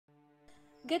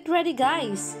Get ready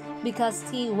guys, because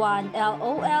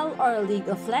T1LOL or League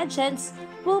of Legends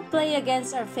will play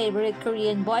against our favorite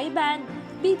Korean boy band,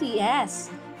 BTS,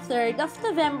 3rd of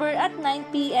November at 9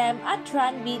 p.m. at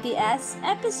Run BTS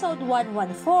Episode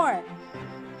 114.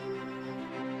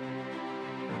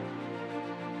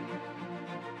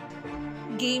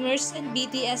 Gamers and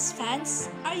BTS fans,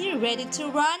 are you ready to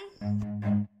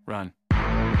run? Run.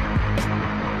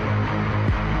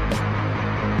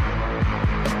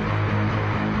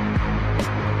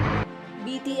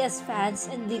 BTS fans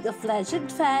and League of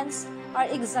Legends fans are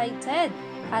excited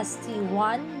as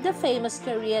T1, the famous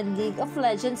Korean League of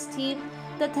Legends team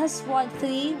that has won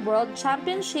 3 World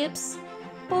Championships,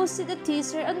 posted a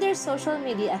teaser on their social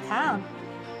media account.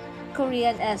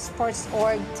 Korean esports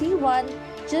org T1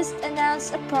 just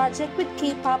announced a project with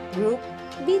K-pop group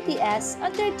BTS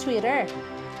on their Twitter.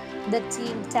 The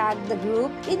team tagged the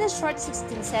group in a short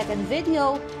 16-second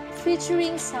video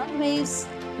featuring sound waves,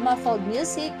 muffled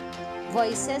music,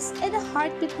 voices, and a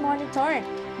heartbeat monitor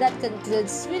that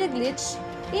concludes with a glitch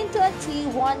into a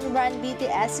T1 Run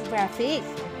BTS graphic.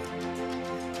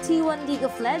 T1 League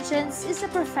of Legends is a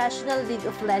professional League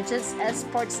of Legends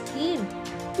esports team,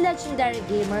 legendary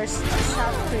gamers of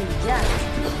South Korea.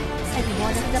 And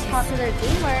one of the popular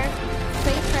gamer,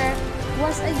 Faker,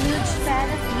 was a huge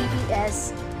fan of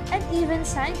BTS and even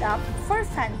signed up for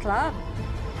fan club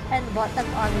and bought an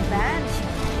army band.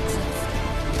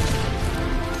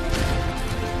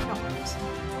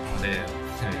 네,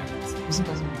 무슨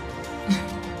가수입니까?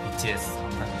 BTS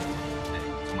방탄 네,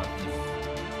 정말 팬입니다.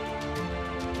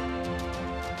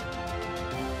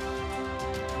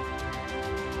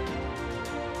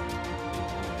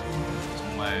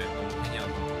 정말 너무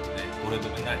팬이어서 네, 노래도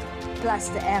맨날 듣고 Plus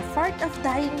the effort of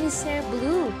dyeing his hair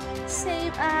blue,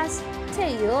 same as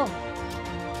Taehyung.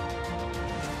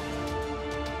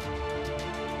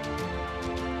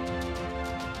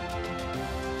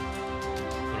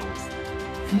 그러고 있어요.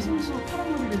 비 선수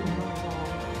파란 머리를 보면서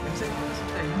염색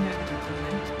하셨다 이런 이야기도 있던데.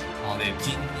 네,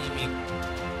 비님이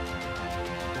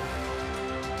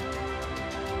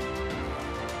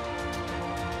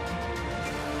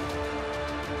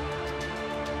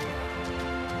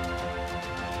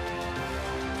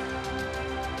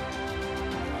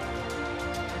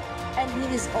And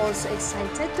he is also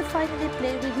excited to finally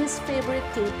play with his favorite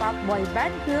K-pop boy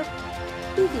band group,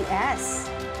 BTS.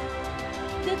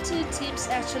 The two teams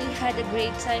actually had a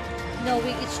great time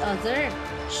knowing each other,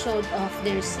 showed off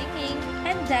their singing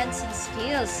and dancing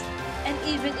skills, and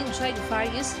even enjoyed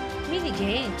various mini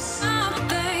games. Oh,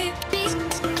 baby,